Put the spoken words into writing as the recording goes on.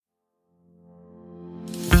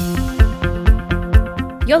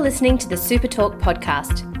You're listening to the Super Talk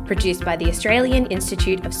podcast, produced by the Australian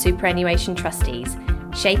Institute of Superannuation Trustees,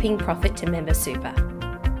 shaping profit to member super.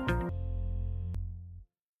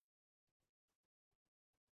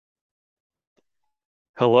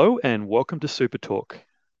 Hello and welcome to Super Talk.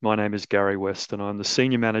 My name is Gary West and I'm the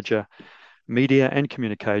Senior Manager, Media and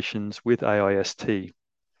Communications with AIST.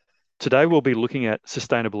 Today we'll be looking at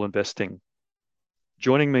sustainable investing.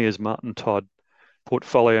 Joining me is Martin Todd,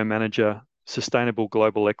 Portfolio Manager, Sustainable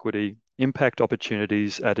Global Equity, Impact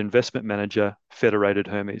Opportunities at Investment Manager, Federated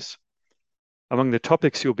Hermes. Among the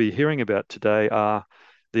topics you'll be hearing about today are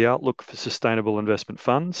the outlook for sustainable investment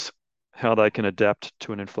funds, how they can adapt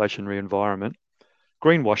to an inflationary environment,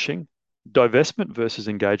 greenwashing, divestment versus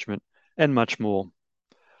engagement, and much more.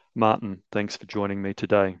 Martin, thanks for joining me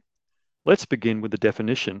today. Let's begin with the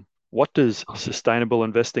definition. What does sustainable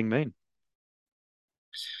investing mean?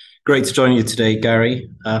 Great to join you today, Gary.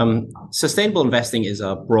 Sustainable investing is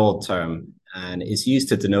a broad term and is used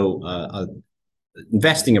to denote an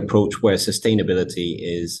investing approach where sustainability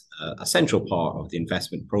is a central part of the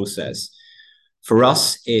investment process. For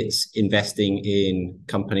us, it's investing in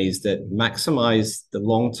companies that maximize the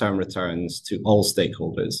long-term returns to all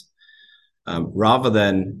stakeholders. Rather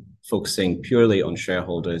than focusing purely on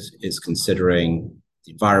shareholders, it's considering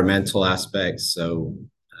the environmental aspects, so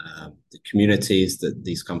the communities that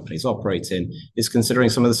these companies operate in, is considering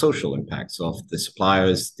some of the social impacts of the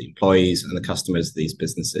suppliers, the employees, and the customers of these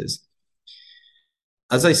businesses.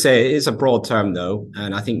 As I say, it is a broad term, though,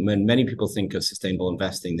 and I think when many people think of sustainable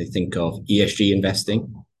investing, they think of ESG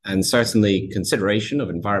investing, and certainly consideration of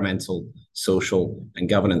environmental, social, and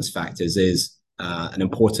governance factors is an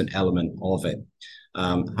important element of it.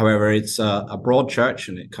 However, it's a broad church,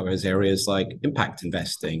 and it covers areas like impact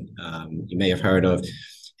investing. You may have heard of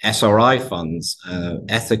SRI funds,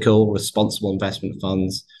 ethical, responsible investment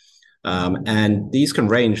funds, and these can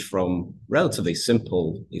range from relatively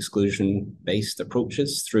simple exclusion-based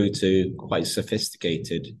approaches through to quite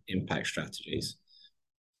sophisticated impact strategies.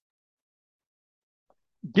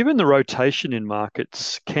 Given the rotation in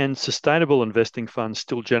markets, can sustainable investing funds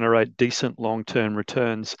still generate decent long-term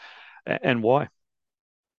returns, and why?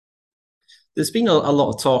 There's been a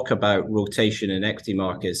lot of talk about rotation in equity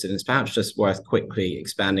markets, and it's perhaps just worth quickly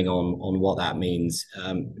expanding on what that means.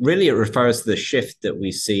 Really, it refers to the shift that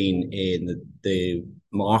we've seen in the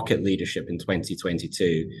market leadership in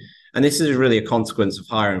 2022. And this is really a consequence of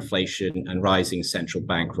higher inflation and rising central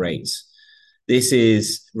bank rates. This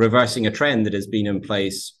is reversing a trend that has been in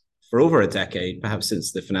place for over a decade, perhaps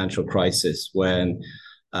since the financial crisis, and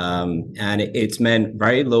it's meant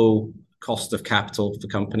very low cost of capital for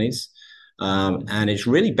companies. And it's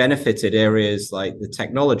really benefited areas like the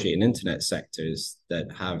technology and internet sectors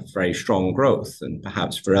that have very strong growth and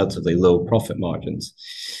perhaps for relatively low profit margins.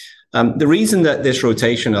 The reason that this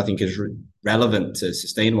rotation, I think, is relevant to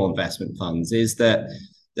sustainable investment funds is that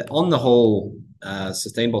on the whole,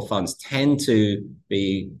 sustainable funds tend to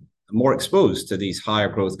be more exposed to these higher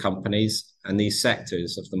growth companies and these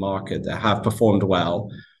sectors of the market that have performed well,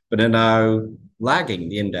 but are now lagging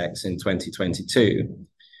the index in 2022.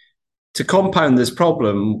 To compound this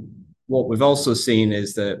problem, what we've also seen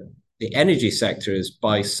is that the energy sector is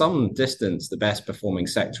by some distance the best performing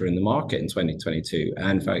sector in the market in 2022.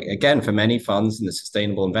 And for many funds in the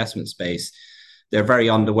sustainable investment space, they're very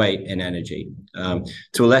underweight in energy.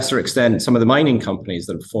 To a lesser extent, some of the mining companies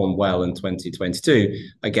that performed well in 2022,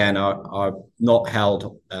 again, are not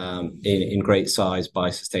held in great size by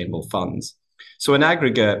sustainable funds. So in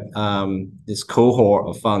aggregate, this cohort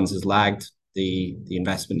of funds has lagged the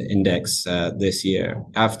investment index this year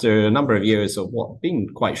after a number of years of what being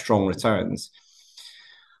quite strong returns.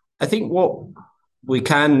 I think what we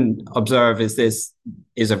can observe is this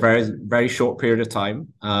is a very, very short period of time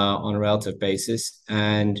on a relative basis,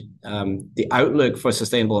 and the outlook for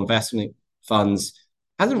sustainable investment funds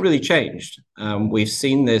hasn't really changed. We've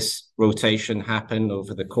seen this rotation happen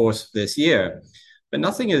over the course of this year, but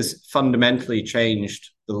nothing has fundamentally changed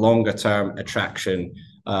the longer term attraction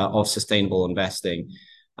of sustainable investing.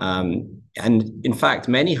 And in fact,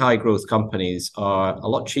 many high growth companies are a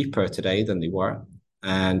lot cheaper today than they were.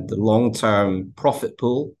 And the long-term profit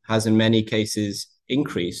pool has in many cases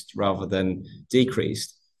increased rather than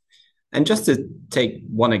decreased. And just to take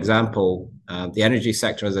one example, the energy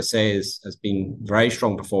sector, as I say, has been a very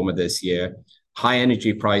strong performer this year. High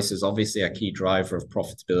energy prices, obviously a key driver of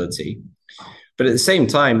profitability. But at the same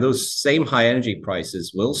time, those same high energy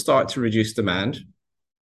prices will start to reduce demand,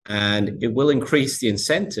 and it will increase the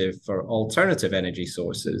incentive for alternative energy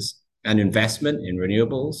sources and investment in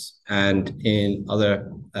renewables and in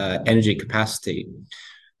other energy capacity.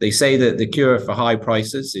 They say that the cure for high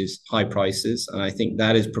prices is high prices, and I think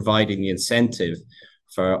that is providing the incentive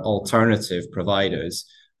for alternative providers,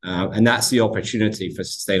 and that's the opportunity for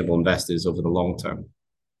sustainable investors over the long term.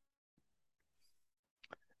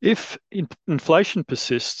 If inflation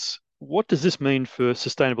persists, what does this mean for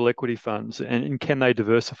sustainable equity funds, and can they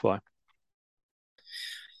diversify?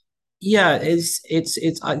 Yeah, it's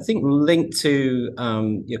I think linked to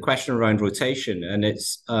your question around rotation, and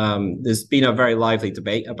it's there's been a very lively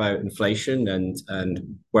debate about inflation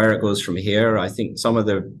and where it goes from here. I think some of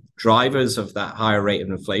the drivers of that higher rate of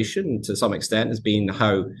inflation, to some extent, has been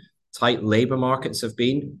how tight labor markets have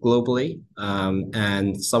been globally,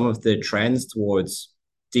 and some of the trends towards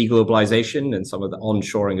deglobalization and some of the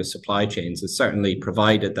onshoring of supply chains has certainly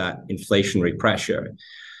provided that inflationary pressure.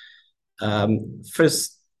 For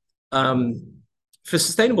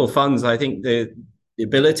sustainable funds, I think the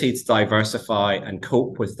ability to diversify and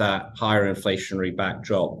cope with that higher inflationary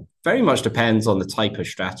backdrop very much depends on the type of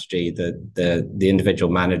strategy that the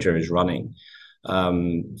individual manager is running.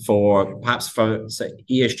 For say,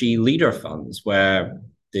 ESG leader funds, where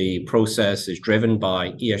the process is driven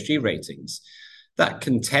by ESG ratings, that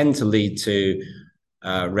can tend to lead to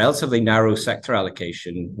relatively narrow sector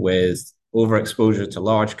allocation with overexposure to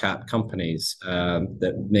large cap companies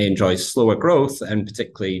that may enjoy slower growth and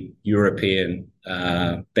particularly European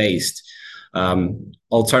based.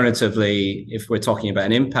 Alternatively, if we're talking about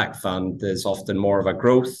an impact fund, there's often more of a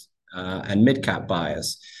growth and mid-cap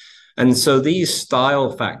bias. And so these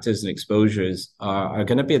style factors and exposures are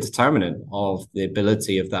going to be a determinant of the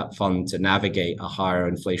ability of that fund to navigate a higher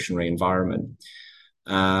inflationary environment.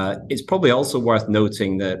 It's probably also worth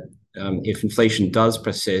noting that if inflation does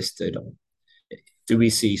persist, do we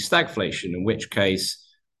see stagflation, in which case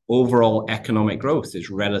overall economic growth is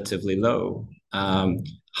relatively low.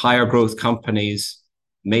 Higher growth companies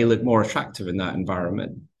may look more attractive in that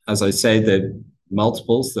environment. As I say, the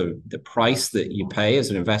multiples, the price that you pay as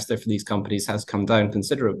an investor for these companies has come down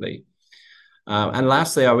considerably. And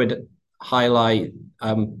lastly, I would highlight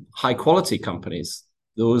high quality companies,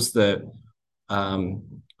 those that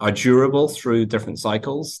are durable through different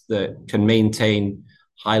cycles, that can maintain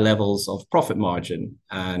high levels of profit margin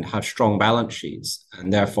and have strong balance sheets,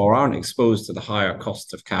 and therefore aren't exposed to the higher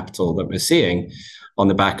cost of capital that we're seeing on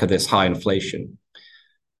the back of this high inflation.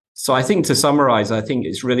 So I think, to summarize, I think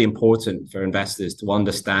it's really important for investors to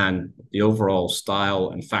understand the overall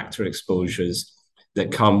style and factor exposures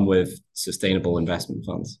that come with sustainable investment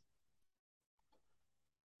funds.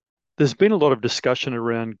 There's been a lot of discussion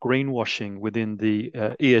around greenwashing within the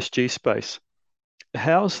ESG space.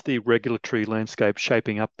 How's the regulatory landscape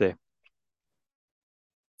shaping up there?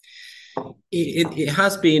 It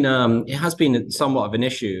has been somewhat of an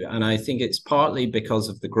issue, and I think it's partly because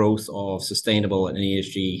of the growth of sustainable and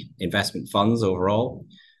ESG investment funds overall.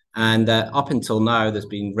 And up until now, there's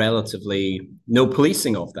been relatively no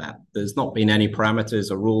policing of that. There's not been any parameters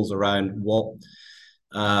or rules around what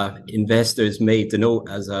investors may denote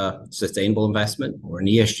as a sustainable investment or an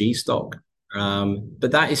ESG stock.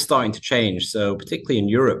 But that is starting to change. So particularly in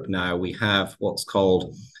Europe now, we have what's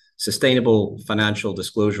called Sustainable Financial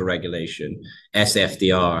Disclosure Regulation,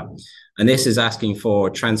 SFDR. And this is asking for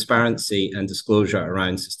transparency and disclosure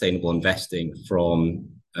around sustainable investing from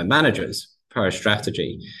managers per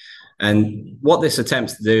strategy. And what this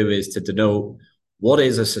attempts to do is to denote what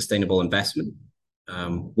is a sustainable investment,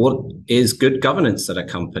 what is good governance at a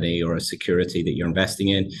company or a security that you're investing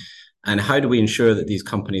in, and how do we ensure that these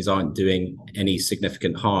companies aren't doing any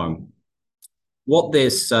significant harm. What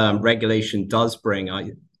this regulation does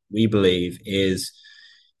bring, we believe, is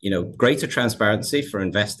greater transparency for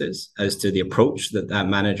investors as to the approach that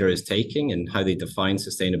manager is taking and how they define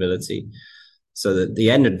sustainability, so that the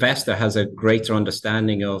end investor has a greater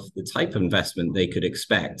understanding of the type of investment they could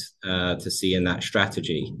expect to see in that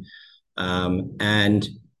strategy. And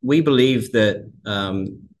we believe that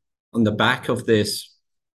on the back of this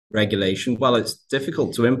regulation, while it's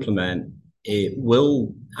difficult to implement, it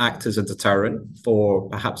will act as a deterrent for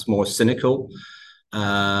perhaps more cynical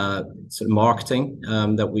sort of marketing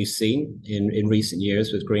that we've seen in recent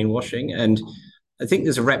years with greenwashing. And I think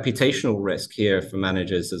there's a reputational risk here for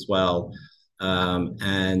managers as well.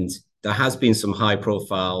 And there has been some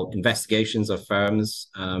high-profile investigations of firms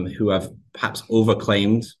who have perhaps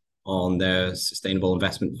overclaimed on their sustainable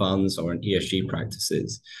investment funds or in ESG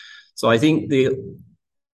practices. So I think the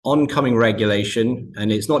oncoming regulation,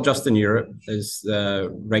 and it's not just in Europe, as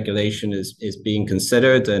regulation is being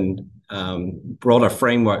considered and broader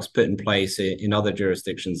frameworks put in place in other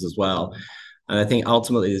jurisdictions as well. And I think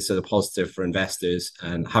ultimately this is a positive for investors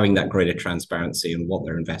and having that greater transparency in what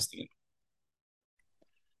they're investing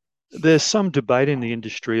in. There's some debate in the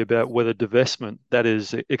industry about whether divestment, that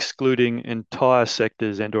is, excluding entire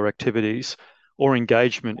sectors and/or activities, or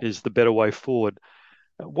engagement is the better way forward.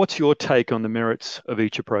 What's your take on the merits of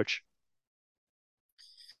each approach?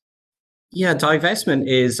 Yeah, divestment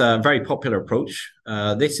is a very popular approach.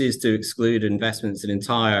 This is to exclude investments in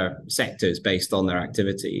entire sectors based on their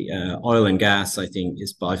activity. Oil and gas, I think,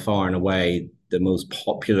 is by far and away the most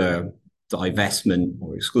popular divestment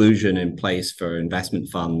or exclusion in place for investment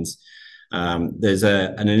funds. There's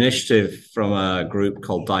an initiative from a group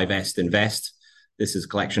called Divest Invest. This is a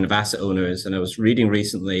collection of asset owners, and I was reading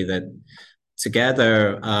recently that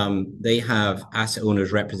together they have asset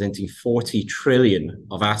owners representing 40 trillion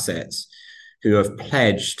of assets who have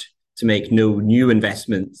pledged to make no new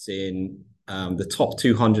investments in the top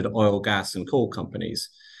 200 oil, gas, and coal companies,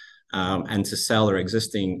 and to sell their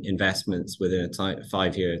existing investments within a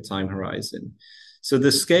 5-year time horizon. So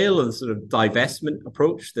the scale of the sort of divestment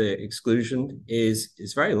approach, the exclusion, is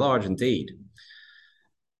very large indeed.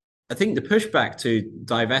 I think the pushback to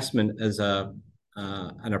divestment as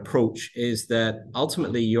an approach is that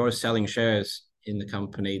ultimately you're selling shares in the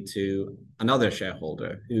company to another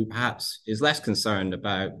shareholder who perhaps is less concerned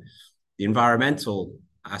about the environmental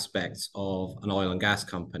aspects of an oil and gas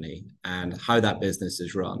company and how that business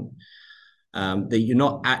is run. That you're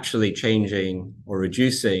not actually changing or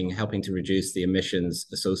helping to reduce the emissions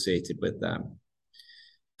associated with them.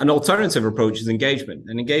 An alternative approach is engagement.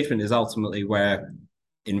 And engagement is ultimately where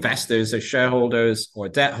investors or shareholders or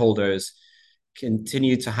debt holders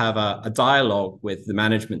continue to have a dialogue with the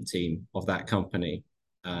management team of that company.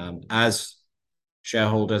 As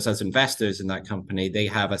shareholders, as investors in that company, they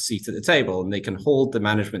have a seat at the table and they can hold the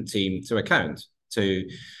management team to account to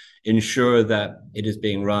ensure that it is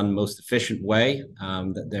being run most efficient way,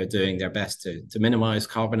 that they're doing their best to minimize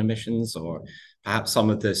carbon emissions or perhaps some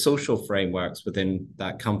of the social frameworks within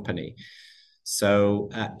that company. So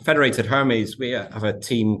at Federated Hermes, we have a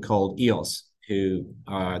team called EOS, who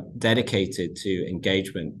are dedicated to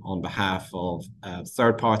engagement on behalf of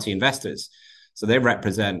third-party investors. So they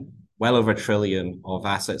represent well over $1 trillion of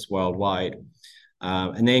assets worldwide.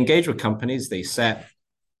 And they engage with companies, they set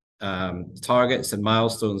targets and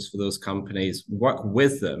milestones for those companies, work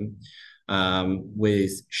with them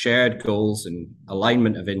with shared goals and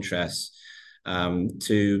alignment of interests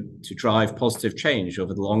to drive positive change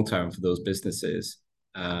over the long term for those businesses.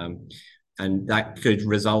 And that could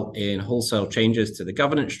result in wholesale changes to the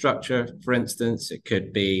governance structure, for instance. It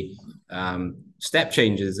could be step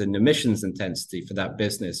changes in emissions intensity for that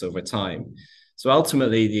business over time. So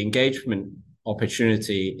ultimately, the engagement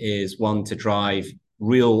opportunity is one to drive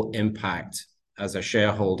real impact as a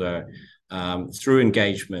shareholder through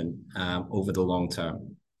engagement over the long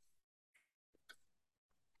term.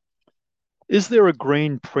 Is there a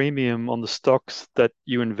green premium on the stocks that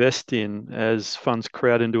you invest in as funds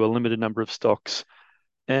crowd into a limited number of stocks?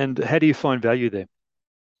 And how do you find value there?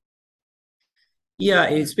 Yeah,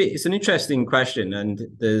 it's an interesting question, and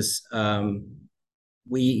there's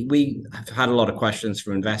we have had a lot of questions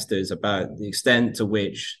from investors about the extent to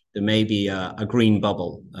which there may be a green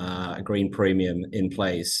bubble, a green premium in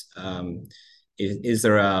place. Is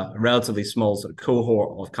there a relatively small sort of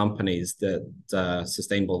cohort of companies that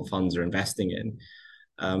sustainable funds are investing in?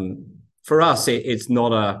 For us, it's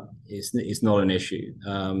not an issue.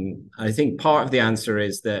 I think part of the answer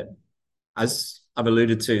is that, as I've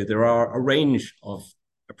alluded to, there are a range of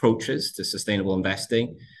approaches to sustainable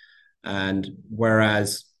investing, and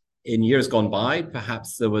whereas in years gone by,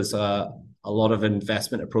 perhaps there was a lot of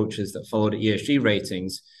investment approaches that followed ESG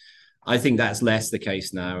ratings. I think that's less the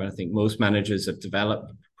case now. I think most managers have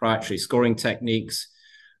developed proprietary scoring techniques,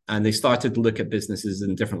 and they started to look at businesses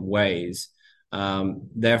in different ways,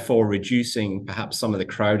 therefore reducing perhaps some of the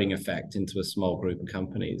crowding effect into a small group of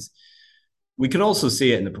companies. We can also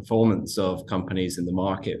see it in the performance of companies in the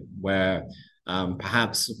market, where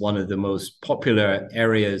perhaps one of the most popular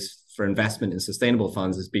areas for investment in sustainable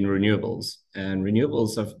funds has been renewables. And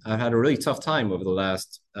renewables have had a really tough time over the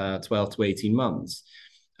last 12 to 18 months.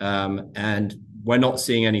 And we're not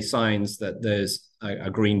seeing any signs that there's a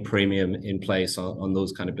green premium in place on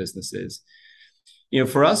those kind of businesses.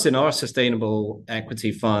 For us in our sustainable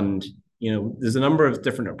equity fund, there's a number of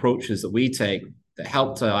different approaches that we take that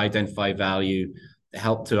help to identify value, that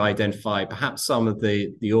help to identify perhaps some of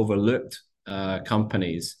the overlooked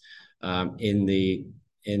companies in the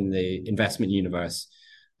investment universe.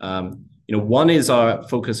 One is our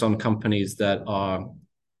focus on companies that are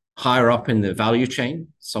higher up in the value chain,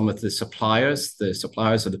 some of the suppliers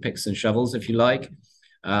of the picks and shovels, if you like,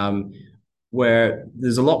 where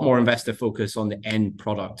there's a lot more investor focus on the end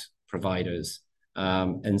product providers.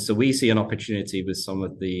 And so we see an opportunity with some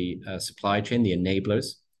of the supply chain, the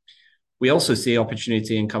enablers. We also see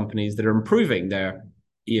opportunity in companies that are improving their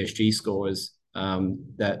ESG scores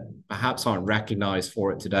that perhaps aren't recognized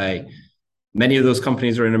for it today. Many of those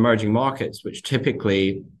companies are in emerging markets, which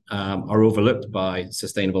typically are overlooked by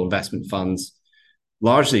sustainable investment funds,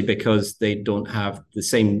 largely because they don't have the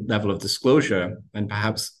same level of disclosure and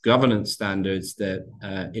perhaps governance standards that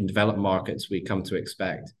in developed markets we come to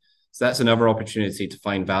expect. So that's another opportunity to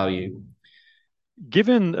find value.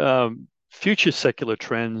 Given future secular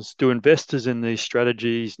trends, do investors in these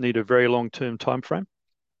strategies need a very long-term time frame?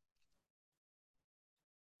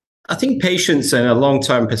 I think patience and a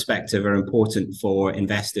long-term perspective are important for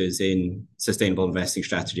investors in sustainable investing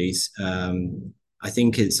strategies. I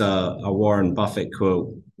think it's a Warren Buffett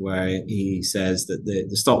quote where he says that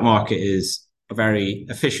the stock market is a very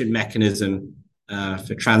efficient mechanism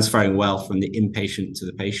for transferring wealth from the impatient to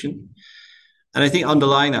the patient. And I think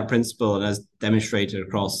underlying that principle, and as demonstrated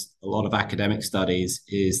across a lot of academic studies,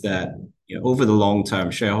 is that over the long term,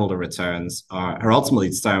 shareholder returns are ultimately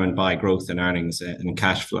determined by growth in earnings and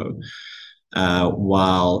cash flow,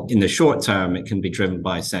 while in the short term, it can be driven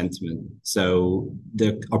by sentiment. So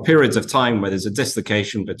there are periods of time where there's a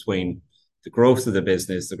dislocation between the growth of the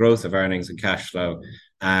business, the growth of earnings and cash flow,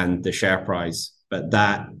 and the share price. But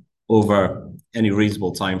that, over any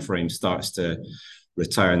reasonable time frame, starts to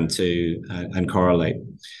return to and correlate.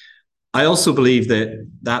 I also believe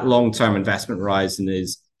that long-term investment horizon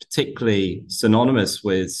is particularly synonymous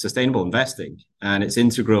with sustainable investing, and it's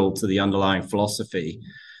integral to the underlying philosophy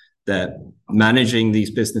that managing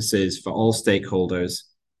these businesses for all stakeholders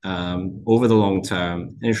over the long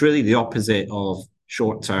term, and it's really the opposite of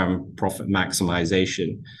short-term profit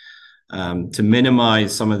maximization, to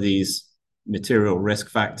minimize some of these material risk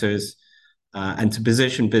factors, and to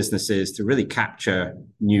position businesses to really capture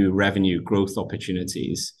new revenue growth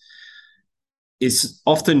opportunities. It's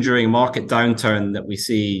often during a market downturn that we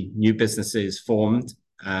see new businesses formed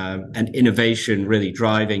and innovation really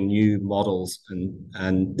driving new models.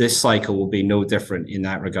 And this cycle will be no different in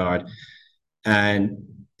that regard. And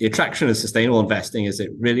the attraction of sustainable investing is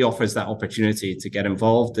it really offers that opportunity to get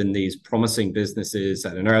involved in these promising businesses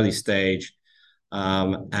at an early stage,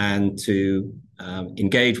 and to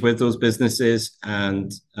engage with those businesses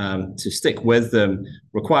and to stick with them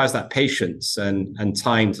requires that patience and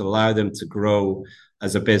time to allow them to grow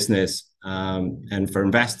as a business. And for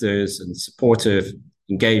investors and supportive,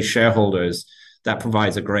 engaged shareholders, that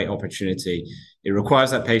provides a great opportunity. It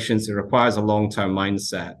requires that patience. It requires a long-term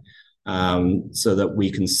mindset, so that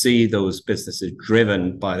we can see those businesses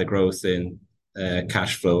driven by the growth in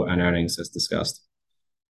cash flow and earnings as discussed.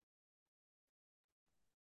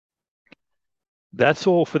 That's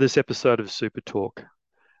all for this episode of Super Talk.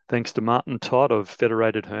 Thanks to Martin Todd of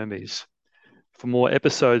Federated Hermes. For more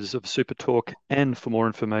episodes of Super Talk and for more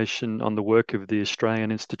information on the work of the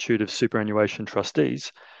Australian Institute of Superannuation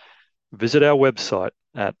Trustees, visit our website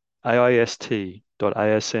at aist.asn.au,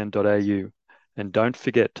 and don't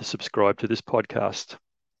forget to subscribe to this podcast.